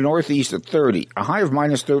 winds from the northeast at 30, a high of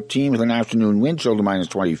minus 13 with an afternoon wind chill to minus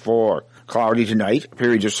 24. Cloudy tonight,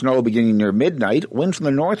 periods of snow beginning near midnight, winds from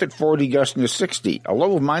the north at 40, gusting to 60, a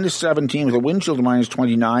low of minus 17 with a wind chill to minus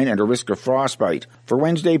 29 and a risk of frostbite. For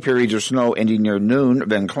Wednesday, periods of snow ending near noon,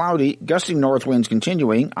 then cloudy, gusting north winds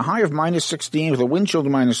continuing, a high of minus 16 with a wind chill to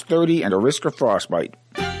minus 30 and a risk of frostbite.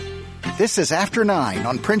 This is After 9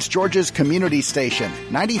 on Prince George's Community Station,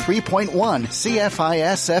 93.1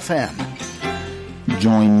 CFIS FM.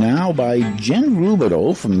 Joined now by Jen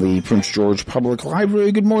Rubidoux from the Prince George Public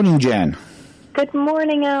Library. Good morning, Jen. Good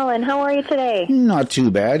morning, Alan. How are you today? Not too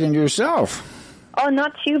bad. And yourself? Oh,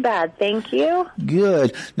 not too bad. Thank you.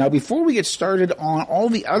 Good. Now, before we get started on all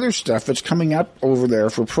the other stuff that's coming up over there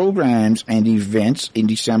for programs and events in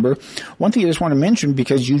December, one thing I just want to mention,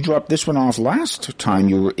 because you dropped this one off last time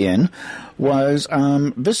you were in, was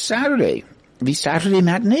this Saturday, the Saturday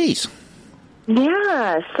matinees.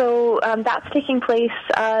 Yeah, so that's taking place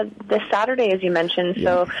this Saturday, as you mentioned,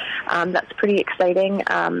 so that's pretty exciting.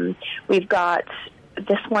 We've got,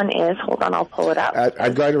 this one is, hold on, I'll pull it up.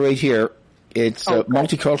 I've got it right here. It's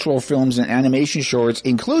multicultural films and animation shorts,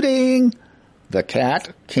 including The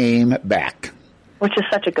Cat Came Back. Which is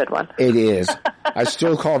such a good one. It is. I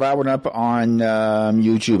still call that one up on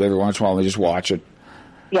YouTube every once in a while and I just watch it.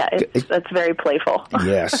 Yeah, it's very playful.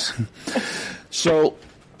 Yes. So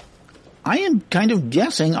I am kind of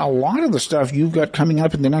guessing a lot of the stuff you've got coming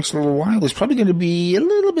up in the next little while is probably going to be a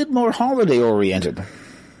little bit more holiday-oriented.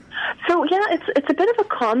 So, yeah, it's a bit of a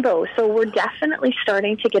combo. So we're definitely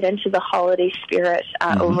starting to get into the holiday spirit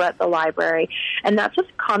over at the library, and that's a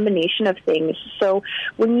combination of things. So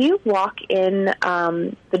when you walk in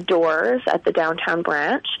the doors at the downtown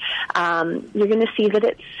branch, you're going to see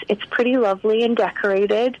that it's pretty lovely and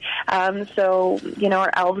decorated. So, you know,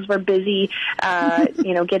 our elves were busy,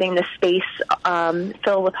 getting the space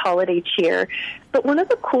filled with holiday cheer. But one of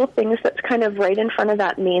the cool things that's kind of right in front of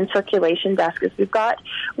that main circulation desk is we've got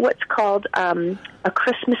what's called a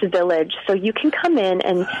Christmas village. So you can come in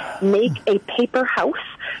and make a paper house.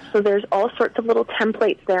 So there's all sorts of little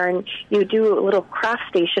templates there, and you do a little craft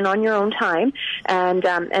station on your own time, and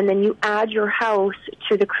then you add your house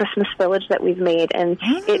to the Christmas village that we've made, and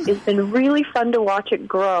it has been really fun to watch it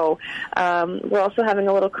grow. We're also having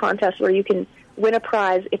a little contest where you can win a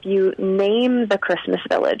prize if you name the Christmas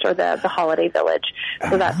village or the holiday village.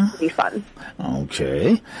 So that's pretty fun.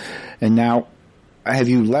 Okay. And now, have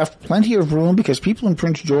you left plenty of room? Because people in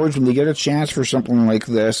Prince George, when they get a chance for something like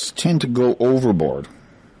this, tend to go overboard.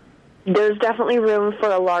 There's definitely room for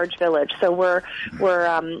a large village, so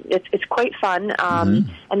it's quite fun.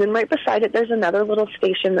 And then right beside it, there's another little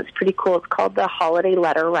station that's pretty cool. It's called the Holiday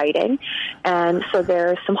Letter Writing, and so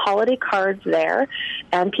there's some holiday cards there,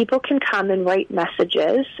 and people can come and write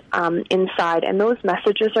messages inside, and those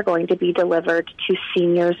messages are going to be delivered to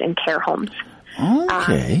seniors in care homes.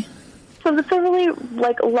 Okay. So it's a really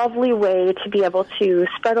lovely way to be able to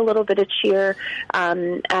spread a little bit of cheer,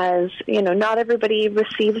 as not everybody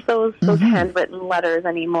receives those handwritten letters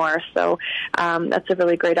anymore. So that's a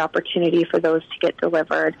really great opportunity for those to get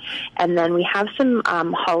delivered. And then we have some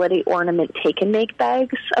holiday ornament take and make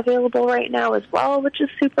bags available right now as well, which is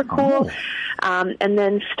super cool. And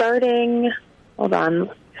then starting, hold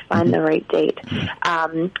on, find the right date.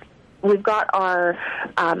 We've got our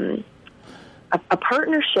a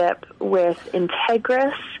partnership with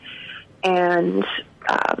Integris and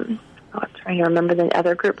I'm trying to remember the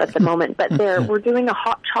other group at the moment, but we're doing a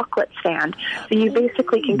hot chocolate stand. So you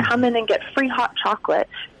basically can come in and get free hot chocolate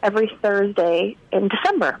every Thursday in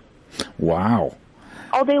December. Wow.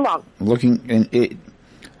 All day long.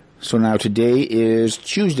 So now today is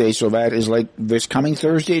Tuesday, so that is like this coming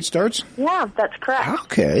Thursday it starts? Yeah, that's correct.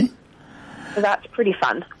 Okay. So that's pretty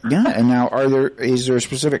fun. Yeah, and now is there a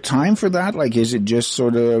specific time for that? Like, is it just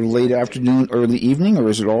sort of late afternoon, early evening, or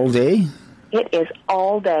is it all day? It is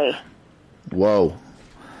all day. Whoa.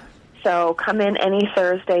 So come in any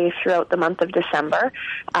Thursday throughout the month of December,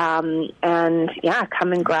 and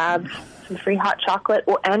come and grab some free hot chocolate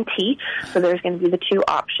and tea. So there's going to be the two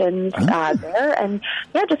options there, and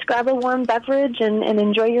just grab a warm beverage and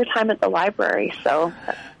enjoy your time at the library. So,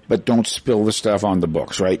 but don't spill the stuff on the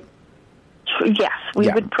books, right? Yes,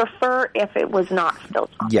 we would prefer if it was not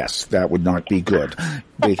spilled on. Yes, that would not be good,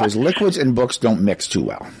 because liquids and books don't mix too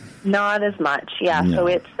well. Not as much, No. So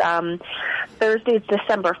it's Thursday, it's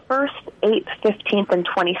December 1st, 8th, 15th, and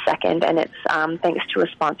 22nd, and it's thanks to a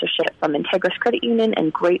sponsorship from Integris Credit Union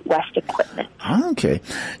and Great West Equipment. Okay.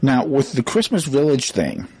 Now, with the Christmas Village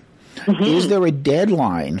thing, is there a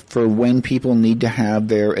deadline for when people need to have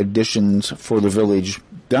their additions for the village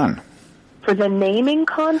done? For the naming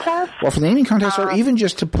contest? Well, for the naming contest, or even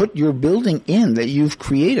just to put your building in that you've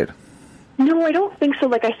created. No, I don't think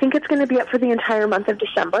so. I think it's going to be up for the entire month of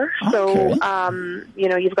December. Okay. So,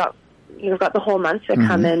 you've got the whole month to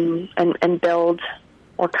come in and build,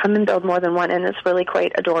 or come and build more than one, and it's really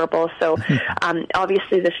quite adorable. So,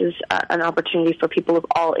 obviously, this is an opportunity for people of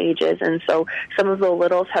all ages, and so some of the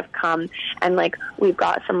littles have come, and we've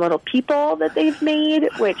got some little people that they've made,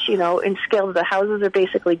 which in scale the houses are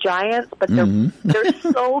basically giants, but they're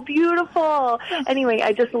so beautiful. Anyway,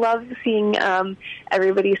 I just love seeing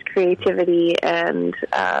everybody's creativity and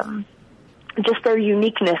just their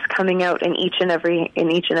uniqueness coming out in each and every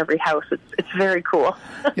house. It's very cool.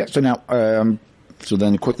 Yeah. So now. So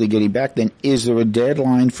then quickly getting back, then, is there a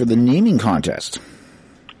deadline for the naming contest?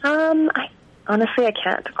 Honestly, I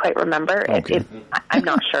can't quite remember. Okay. I'm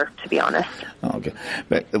not sure, to be honest. Okay.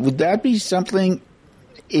 But would that be something,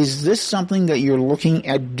 is this something that you're looking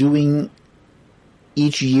at doing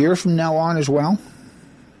each year from now on as well?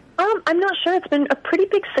 I'm not sure. It's been a pretty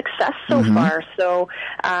big success so far. So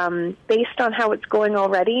based on how it's going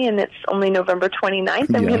already, and it's only November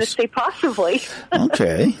 29th, I'm going to say possibly.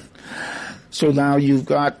 Okay. So now you've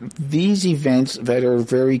got these events that are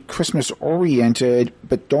very Christmas-oriented,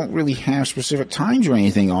 but don't really have specific times or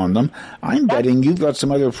anything on them. I'm betting you've got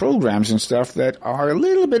some other programs and stuff that are a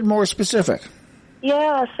little bit more specific.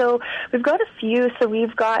 Yeah, so we've got a few. So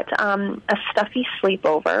we've got a stuffy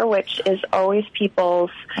sleepover, which is always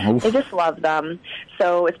people's, they just love them.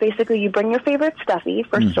 So it's basically you bring your favorite stuffy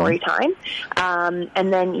for story time,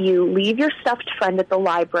 and then you leave your stuffed friend at the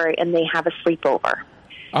library, and they have a sleepover.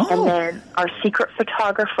 Oh. And then our secret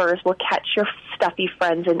photographers will catch your stuffy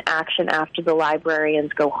friends in action after the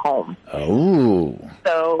librarians go home. Oh.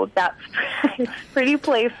 So that's pretty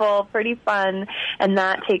playful, pretty fun, and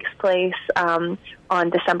that takes place on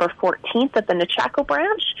December 14th at the Nechako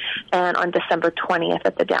branch and on December 20th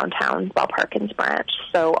at the downtown Bell-Parkins branch.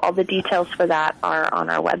 So all the details for that are on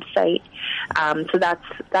our website. So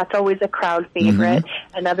that's always a crowd favorite.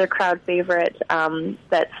 Another crowd favorite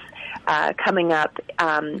that's coming up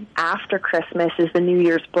after Christmas is the New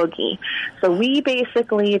Year's Boogie. So we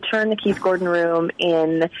basically turn the Keith Gordon Room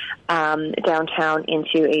in downtown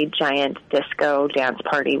into a giant disco dance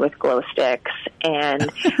party with glow sticks, and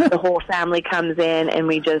the whole family comes in, and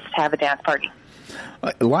we just have a dance party.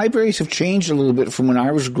 Libraries have changed a little bit from when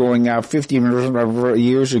I was growing up 50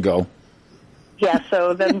 years ago. Yeah,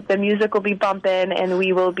 so the music will be bumping, and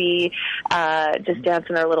we will be just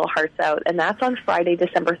dancing our little hearts out. And that's on Friday,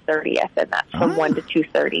 December 30th, and that's from 1 to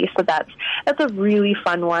 2:30. So that's a really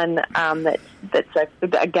fun one. That's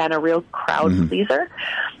again a real crowd pleaser.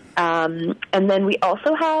 And then we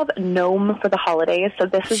also have Gnome for the holidays. So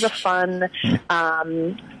this is a fun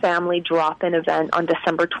family drop-in event on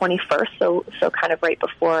December 21st, so kind of right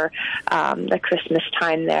before the Christmas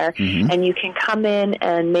time there. And you can come in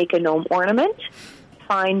and make a gnome ornament,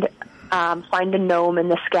 find a gnome in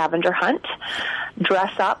the scavenger hunt,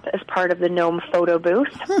 dress up as part of the gnome photo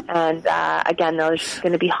booth, and again, there's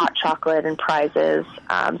going to be hot chocolate and prizes,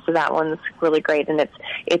 so that one's really great. And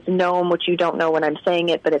it's gnome, which you don't know when I'm saying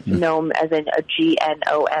it, but it's gnome as in a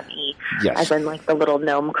Gnome, as in like the little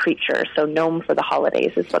gnome creature. So Gnome for the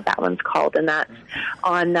Holidays is what that one's called, and that's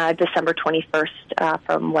on December 21st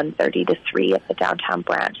from 1:30 to 3 at the downtown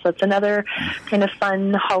branch. So it's another kind of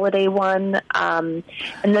fun holiday one. And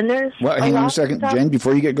then there's hang on a second, Jen,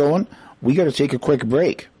 before you get going. We got to take a quick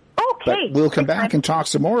break. Okay. But we'll come back and talk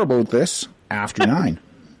some more about this after 9.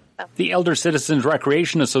 The Elder Citizens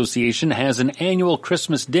Recreation Association has an annual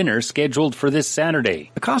Christmas dinner scheduled for this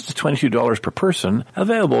Saturday. The cost is $22 per person,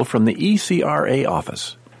 available from the ECRA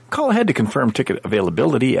office. Call ahead to confirm ticket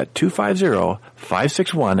availability at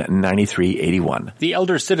 250-561-9381. The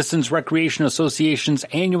Elder Citizens Recreation Association's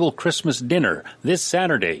annual Christmas dinner this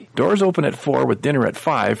Saturday. Doors open at 4 with dinner at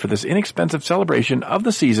 5 for this inexpensive celebration of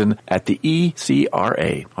the season at the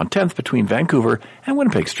ECRA on 10th between Vancouver and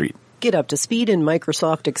Winnipeg Street. Get up to speed in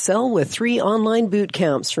Microsoft Excel with 3 online boot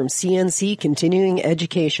camps from CNC Continuing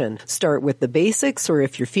Education. Start with the basics, or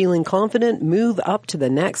if you're feeling confident, move up to the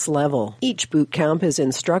next level. Each boot camp is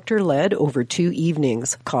instructor-led over 2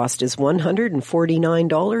 evenings. Cost is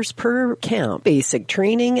 $149 per camp. Basic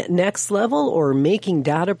training, next level, or making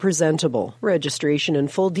data presentable. Registration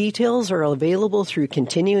and full details are available through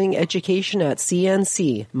Continuing Education at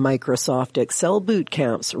CNC. Microsoft Excel boot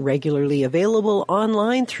camps, regularly available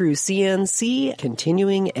online through CNC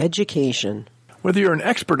Continuing Education. Whether you're an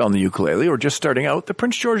expert on the ukulele or just starting out, the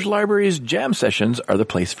Prince George Library's jam sessions are the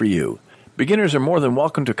place for you. Beginners are more than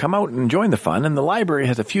welcome to come out and join the fun, and the library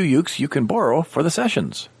has a few ukes you can borrow for the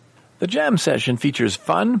sessions. The jam session features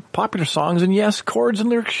fun, popular songs, and yes, chords and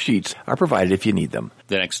lyric sheets are provided if you need them.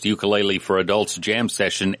 The next Ukulele for Adults jam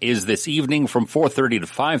session is this evening from 4:30 to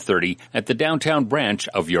 5:30 at the downtown branch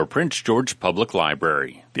of your Prince George Public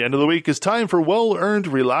Library. The end of the week is time for well-earned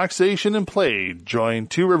relaxation and play. Join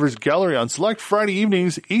Two Rivers Gallery on select Friday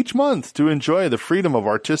evenings each month to enjoy the freedom of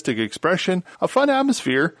artistic expression, a fun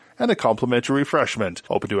atmosphere, and a complimentary refreshment.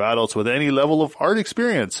 Open to adults with any level of art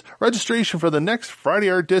experience. Registration for the next Friday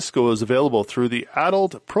Art Disco is available through the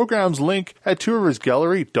Adult Programs link at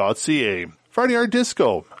tworiversgallery.ca. Friday Art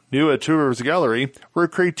Disco, new at Two Rivers Gallery, where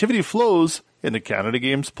creativity flows in the Canada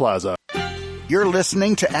Games Plaza. You're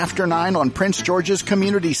listening to After 9 on Prince George's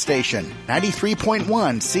Community Station,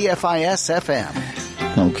 93.1 CFIS FM.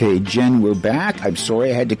 Okay, Jen, we're back. I'm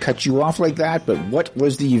sorry I had to cut you off like that, but what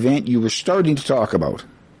was the event you were starting to talk about?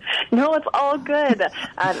 No, it's all good.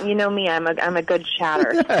 You know me, I'm a good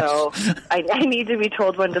chatter, so I need to be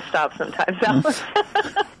told when to stop sometimes.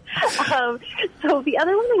 So the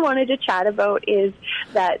other one I wanted to chat about is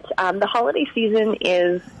that the holiday season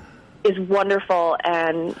is wonderful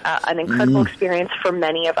and an incredible experience for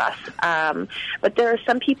many of us. But there are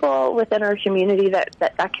some people within our community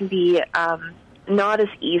that can be not as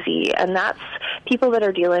easy, and that's people that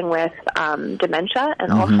are dealing with dementia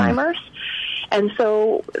and Alzheimer's. And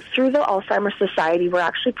so through the Alzheimer's Society, we're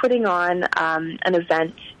actually putting on an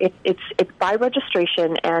event. It's by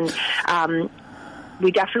registration, and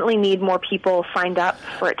we definitely need more people signed up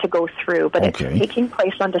for it to go through. But it's taking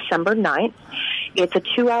place on December 9th. It's a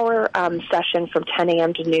 2-hour session from 10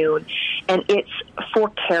 a.m. to noon, and it's for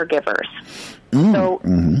caregivers. So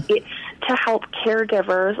it's to help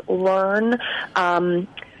caregivers learn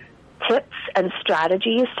tips and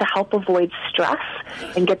strategies to help avoid stress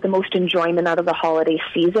and get the most enjoyment out of the holiday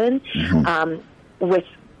season with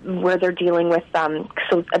where they're dealing with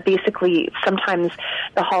so basically sometimes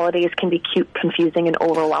the holidays can be confusing and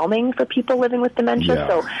overwhelming for people living with dementia.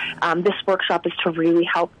 So this workshop is to really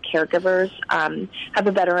help caregivers have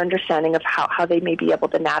a better understanding of how they may be able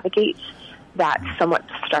to navigate that somewhat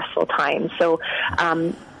stressful time. So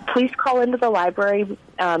please call into the library.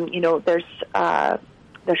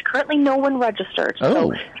 There's currently no one registered,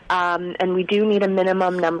 so, and we do need a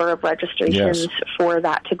minimum number of registrations for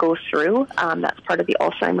that to go through. That's part of the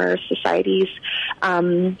Alzheimer's Society's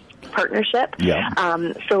partnership. Yeah.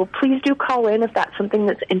 So please do call in if that's something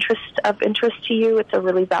that's of interest to you. It's a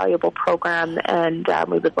really valuable program, and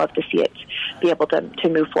we would love to see it be able to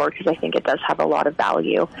move forward, because I think it does have a lot of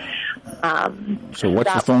value. So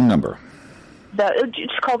what's the phone number?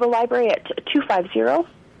 Just call the library at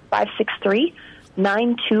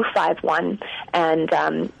 250-563-9251,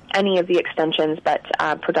 and any of the extensions, but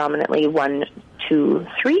predominantly 1, 2,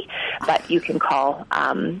 3. But you can call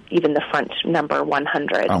even the front number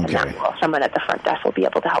 100, and someone at the front desk will be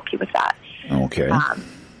able to help you with that. Okay.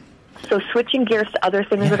 So switching gears to other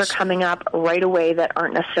things that are coming up right away that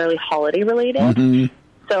aren't necessarily holiday related. Mm-hmm.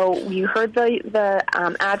 So you heard the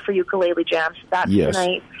ad for ukulele jams. That's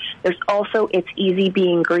tonight. There's also It's Easy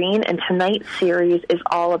Being Green, and tonight's series is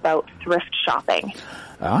all about thrift shopping.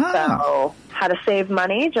 So how to save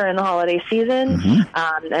money during the holiday season,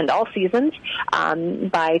 and all seasons,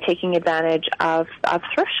 by taking advantage of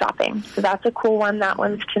thrift shopping. So that's a cool one. That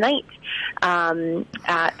one's tonight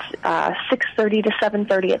at 6:30 to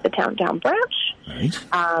 7:30 at the Downtown Branch. Right.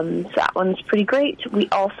 So that one's pretty great. We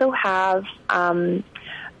also have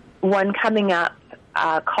one coming up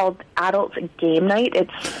called Adult Game Night.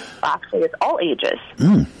 It's all ages.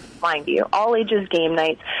 Mind you, all ages game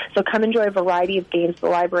nights. So come enjoy a variety of games at the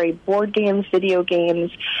library, board games, video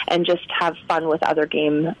games, and just have fun with other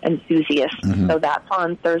game enthusiasts. So that's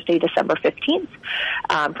on Thursday, December 15th,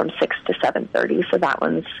 from 6 to 7:30. So that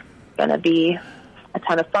one's going to be a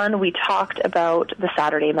ton of fun. We talked about the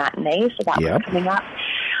Saturday matinee, so that one's coming up.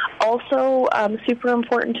 Also, super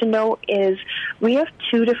important to note is we have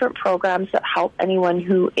 2 different programs that help anyone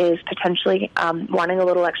who is potentially wanting a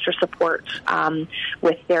little extra support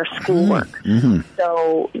with their schoolwork.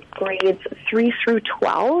 So grades 3 through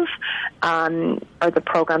 12 are the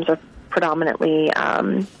programs are predominantly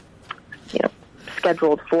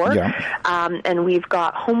scheduled for. And we've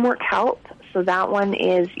got homework help. So that one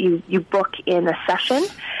is you book in a session,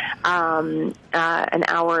 an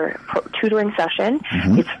hour tutoring session.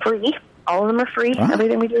 It's free. All of them are free.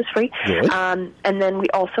 Everything we do is free. And then we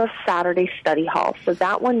also have Saturday study hall. So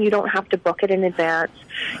that one, you don't have to book it in advance.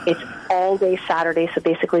 It's all day Saturday. So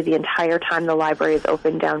basically the entire time the library is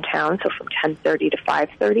open downtown. So from 10:30 to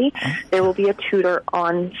 5:30, there will be a tutor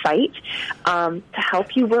on site to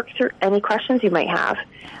help you work through any questions you might have.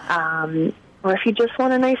 Or if you just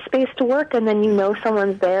want a nice space to work, and then you know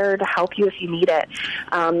someone's there to help you if you need it.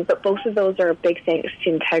 But both of those are big thanks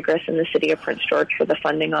to Integris and the City of Prince George for the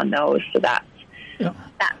funding on those. So that's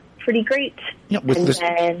pretty great. Yeah, with the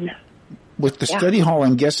study hall,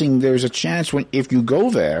 I'm guessing there's a chance if you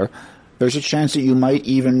go there, there's a chance that you might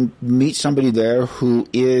even meet somebody there who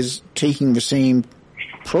is taking the same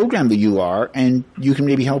program that you are, and you can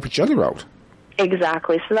maybe help each other out.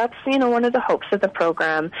 Exactly. So that's, one of the hopes of the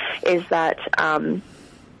program is that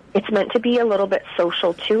it's meant to be a little bit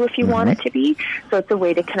social, too, if you want it to be. So it's a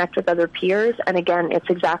way to connect with other peers. And, again, it's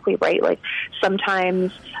exactly right. Like,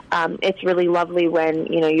 sometimes it's really lovely when,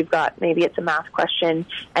 you've got maybe it's a math question,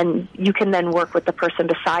 and you can then work with the person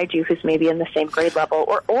beside you who's maybe in the same grade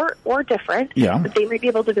level or different. Yeah. But they might be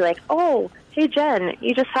able to be like, oh, hey, Jen,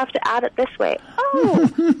 you just have to add it this way. Oh,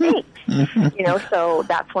 thanks. So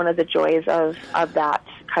that's one of the joys of that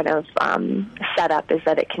kind of setup is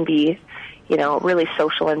that it can be, really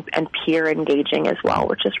social and peer engaging as well,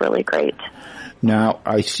 which is really great. Now,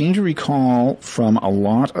 I seem to recall from a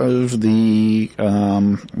lot of the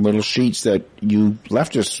little sheets that you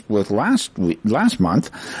left us with last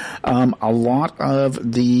month, a lot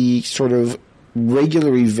of the sort of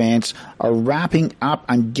regular events are wrapping up,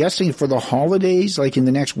 I'm guessing, for the holidays, like in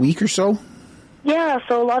the next week or so? Yeah,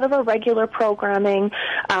 so a lot of our regular programming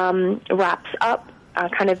wraps up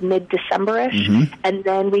kind of mid-December-ish, and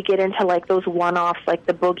then we get into like those one-offs like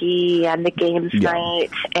the boogie and the games night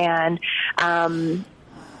and the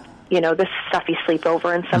stuffy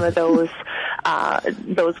sleepover and some of those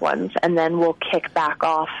ones, and then we'll kick back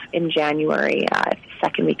off in January,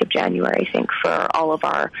 second week of January, I think, for all of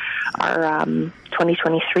our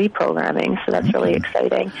 2023 programming. So that's really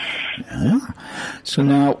exciting. Yeah. So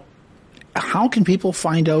now, how can people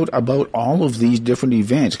find out about all of these different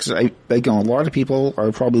events? Because a lot of people are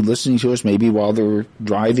probably listening to us maybe while they're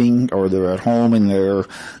driving or they're at home and they're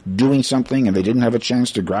doing something and they didn't have a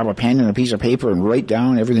chance to grab a pen and a piece of paper and write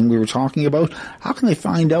down everything we were talking about. How can they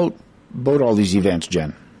find out about all these events,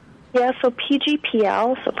 Jen? Yeah, so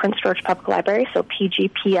PGPL, so Prince George Public Library, so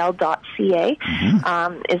pgpl.ca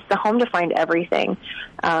is the home to find everything.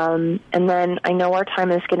 And then I know our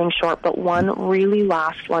time is getting short, but one really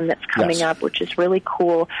last one that's coming up, which is really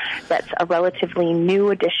cool, that's a relatively new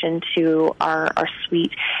addition to our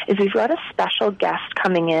suite, is we've got a special guest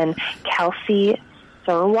coming in, Kelsey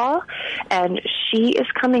Thurwa, and she is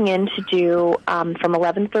coming in to do from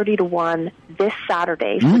 11:30 to 1 this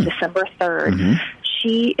Saturday, so December 3rd. Mm-hmm.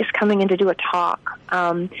 She is coming in to do a talk.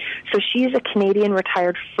 So she's a Canadian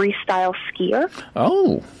retired freestyle skier.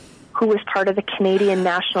 Oh. Who was part of the Canadian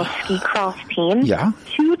National Ski Cross team. Yeah.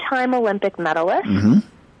 2-time Olympic medalist. Mm-hmm.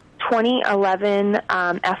 2011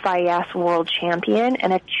 FIS world champion,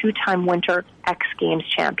 and a 2-time Winter X Games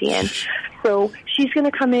champion. So she's going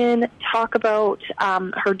to come in, talk about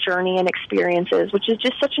her journey and experiences, which is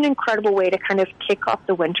just such an incredible way to kind of kick off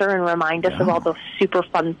the winter and remind us of all those super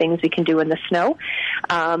fun things we can do in the snow.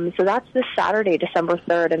 So that's this Saturday, December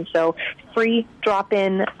 3rd, and so free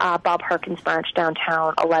drop-in Bob Harkins Branch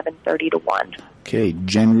downtown, 11:30 to 1. Okay,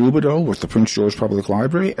 Jen Rubidoux with the Prince George Public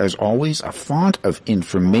Library. As always, a font of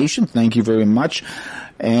information. Thank you very much.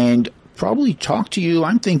 And probably talk to you,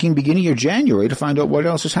 I'm thinking, beginning of January to find out what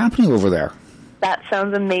else is happening over there. That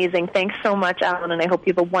sounds amazing. Thanks so much, Alan, and I hope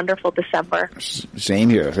you have a wonderful December. Same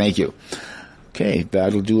here. Thank you. Okay,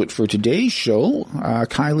 that'll do it for today's show.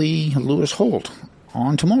 Kylie Lewis Holt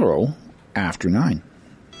on tomorrow after 9.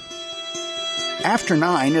 After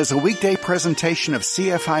 9 is a weekday presentation of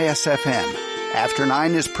CFIS-FM. After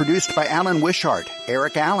 9 is produced by Alan Wishart,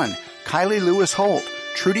 Eric Allen, Kylie Lewis Holt,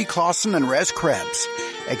 Trudy Clausen, and Rez Krebs.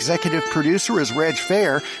 Executive producer is Reg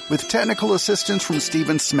Fair, with technical assistance from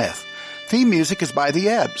Stephen Smith. Theme music is by The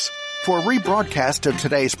Ebbs. For a rebroadcast of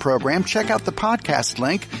today's program, check out the podcast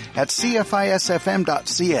link at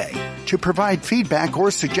cfisfm.ca. To provide feedback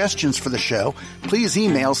or suggestions for the show, please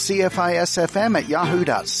email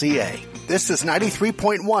cfisfm@yahoo.ca. This is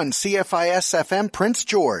 93.1 CFIS-FM Prince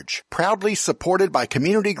George, proudly supported by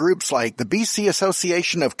community groups like the BC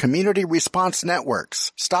Association of Community Response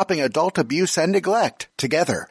Networks, Stopping Adult Abuse and Neglect, together.